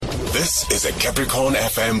This is a Capricorn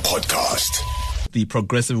FM podcast. The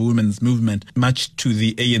Progressive Women's Movement marched to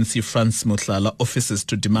the ANC Franz Mohlala offices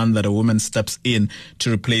to demand that a woman steps in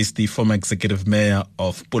to replace the former executive mayor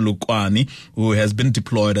of Polokwane, who has been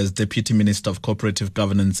deployed as Deputy Minister of Cooperative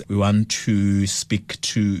Governance. We want to speak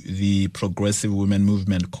to the Progressive Women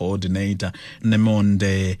Movement Co-ordinator,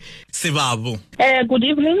 Nomonde Sivhabu. Good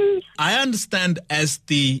evening. I understand as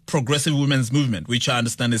the Progressive Women's Movement, which I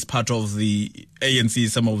understand is part of the ANC,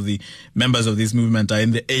 some of the members of this movement are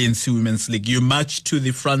in the ANC Women's League. You marched to the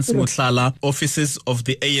Franz Mohlala offices of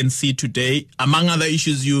the ANC today. Among other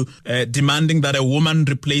issues, you demanding that a woman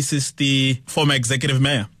replaces the former executive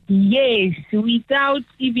mayor. Yes, without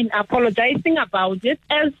even apologizing about it.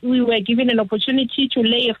 As we were given an opportunity to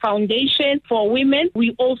lay a foundation for women,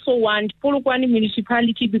 we also want Polokwane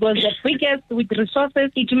Municipality, because the biggest with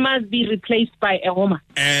resources, it must be replaced by a woman.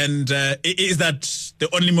 And is that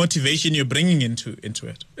the only motivation you're bringing into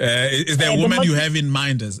it? Is there a woman you have in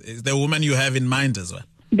mind as well?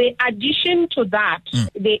 The addition to that,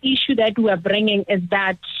 the issue that we are bringing is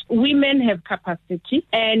that women have capacity,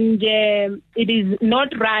 and it is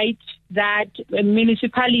not right that a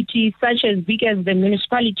municipality such as big as the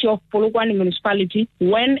municipality of Polokwane Municipality,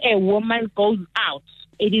 when a woman goes out,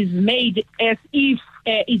 it is made as if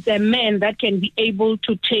it's a man that can be able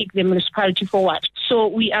to take the municipality forward. So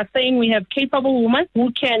we are saying we have capable women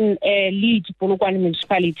who can lead Polokwane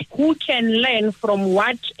Municipality, who can learn from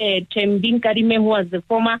what Thembi, who was the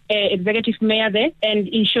former executive mayor there, and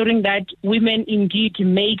ensuring that women indeed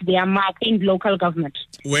make their mark in local government.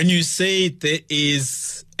 When you say there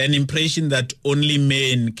is an impression that only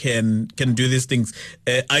men can do these things,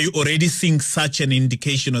 are you already seeing such an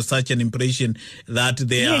indication or such an impression that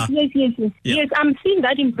they are? Yes. Yeah. Yes, I'm seeing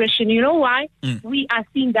that impression. You know why? We are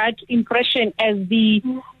seeing that impression as the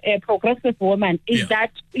progressive woman is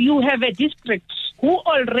that you have a district who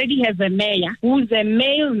already has a mayor, who's a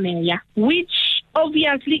male mayor, which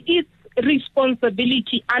obviously is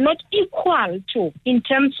responsibility are not equal to in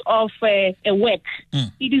terms of work.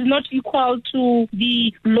 It is not equal to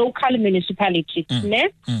the local municipality.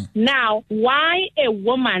 Now, why a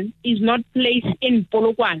woman is not placed in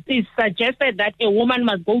Polokwane? It's suggested that a woman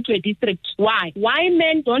must go to a district. Why? Why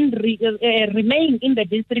men don't remain in the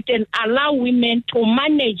district and allow women to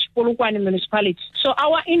manage Polokwane municipality? So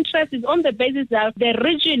our interest is on the basis that the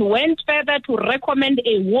region went further to recommend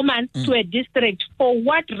a woman to a district. For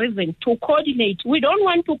what reason? To coordinate. We don't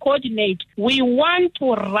want to coordinate. We want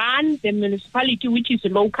to run the municipality, which is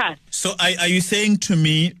local. So are you saying to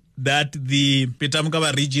me that the Peter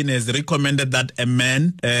Mokaba region has recommended that a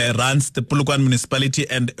man runs the Polokwane municipality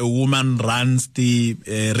and a woman runs the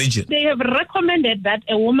region? They have recommended that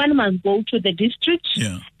a woman must go to the district.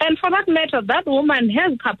 Yeah. And for that matter, that woman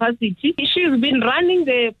has capacity. She's been running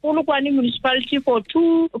the Polokwane municipality for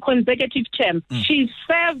 2 consecutive terms. She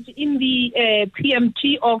served in the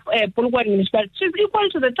PMT of Polokwane municipality. She's equal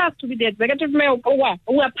to the task to be the executive mayor of Polokwane.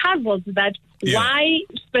 We are puzzled that why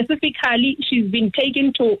specifically she's been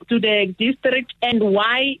taken to the district and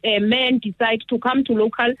why men decide to come to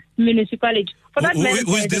local municipality. For that matter,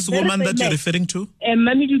 who is this woman that you're referring to?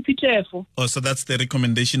 Peter. Oh, so that's the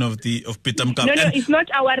recommendation of Peter Mokaba. No, it's not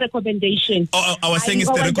our recommendation. Oh, I was saying it's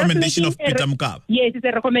the recommendation of Peter Mokaba. Yes, it's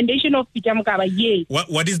a recommendation of Peter Mokaba. Yes.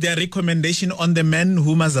 What is their recommendation on the men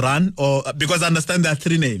who must run? Or because I understand there are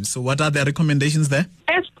 3 names. So what are their recommendations there?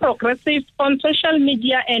 As progressive on social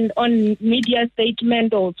media and on media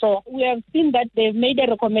statement also, we have seen that they've made a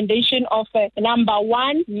recommendation of number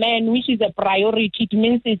 1, men, which is a priority. It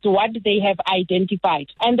means it's what they have identified.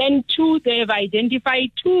 And then 2, they have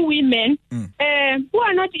identified 2 women who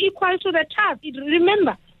are not equal to the task.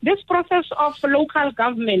 Remember, this process of local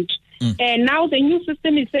government, now the new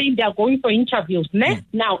system is saying they are going for interviews.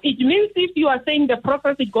 Now, it means if you are saying the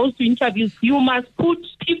process it goes to interviews, you must put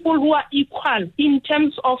people who are equal in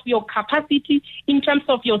terms of your capacity, in terms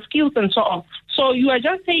of your skills and so on. So you are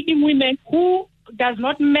just taking women who does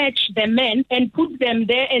not match the men and put them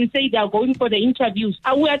there and say they are going for the interviews.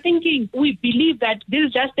 We believe that this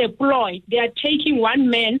is just a ploy. They are taking one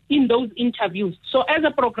man in those interviews. So as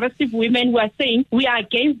a progressive women, we are saying we are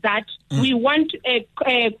against that. We want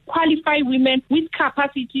qualified women with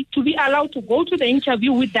capacity to be allowed to go to the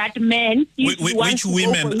interview with that man. Which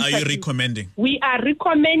women are you recommending? We are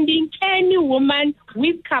recommending any woman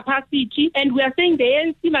with capacity, and we are saying the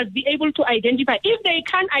ANC must be able to identify. If they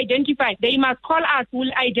can't identify, they must call us.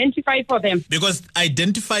 We'll identify for them. Because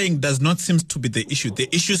identifying does not seem to be the issue.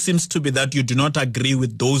 The issue seems to be that you do not agree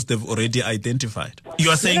with those they've already identified. You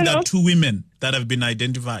are saying that 2 women that have been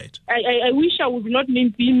identified. I wish I would not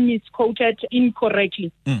be misquoted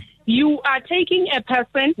incorrectly. you are taking a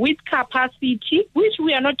person with capacity, which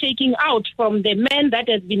we are not taking out from the man that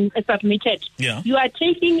has been submitted. Yeah. You are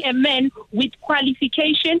taking a man with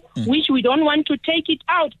qualification, which we don't want to take it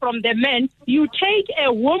out from the man. You take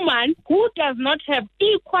a woman who does not have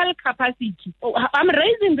equal capacity. I'm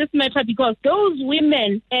raising this matter because those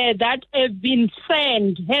women that have been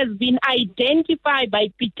sent has been identified by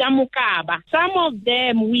Peter Mokaba. Some of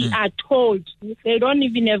them, we are told, they don't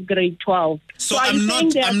even have grade 12. So I'm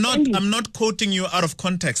not quoting you out of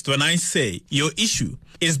context when I say your issue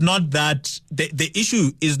is not that the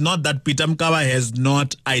issue is not that Peter Mokaba has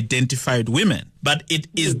not identified women, but it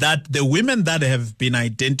is that the women that have been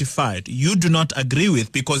identified you do not agree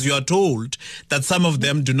with because you are told that some of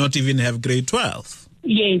them do not even have grade 12.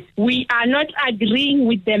 Yes, we are not agreeing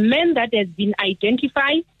with the man that has been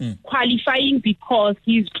identified, qualifying because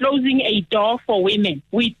he's closing a door for women.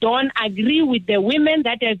 We don't agree with the women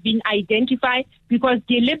that have been identified because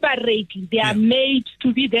deliberately they are made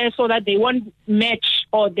to be there so that they won't match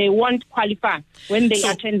or they won't qualify when they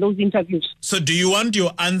attend those interviews. So do you want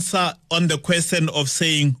your answer on the question of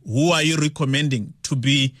saying who are you recommending to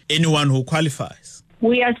be anyone who qualifies?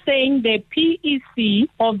 We are saying the PEC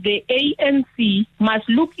of the ANC must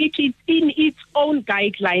look at it in its own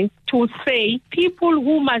guidelines to say people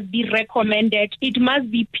who must be recommended, it must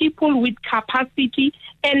be people with capacity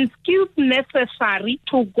and skills necessary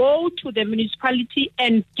to go to the municipality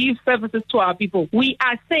and give services to our people. We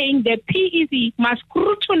are saying the PEC must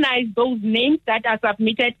scrutinize those names that are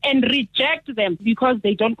submitted and reject them because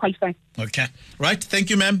they don't qualify. Okay. Right. Thank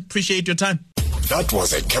you, ma'am. Appreciate your time. That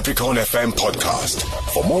was a Capricorn FM podcast.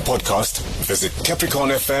 For more podcasts, visit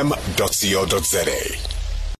capricornfm.co.za.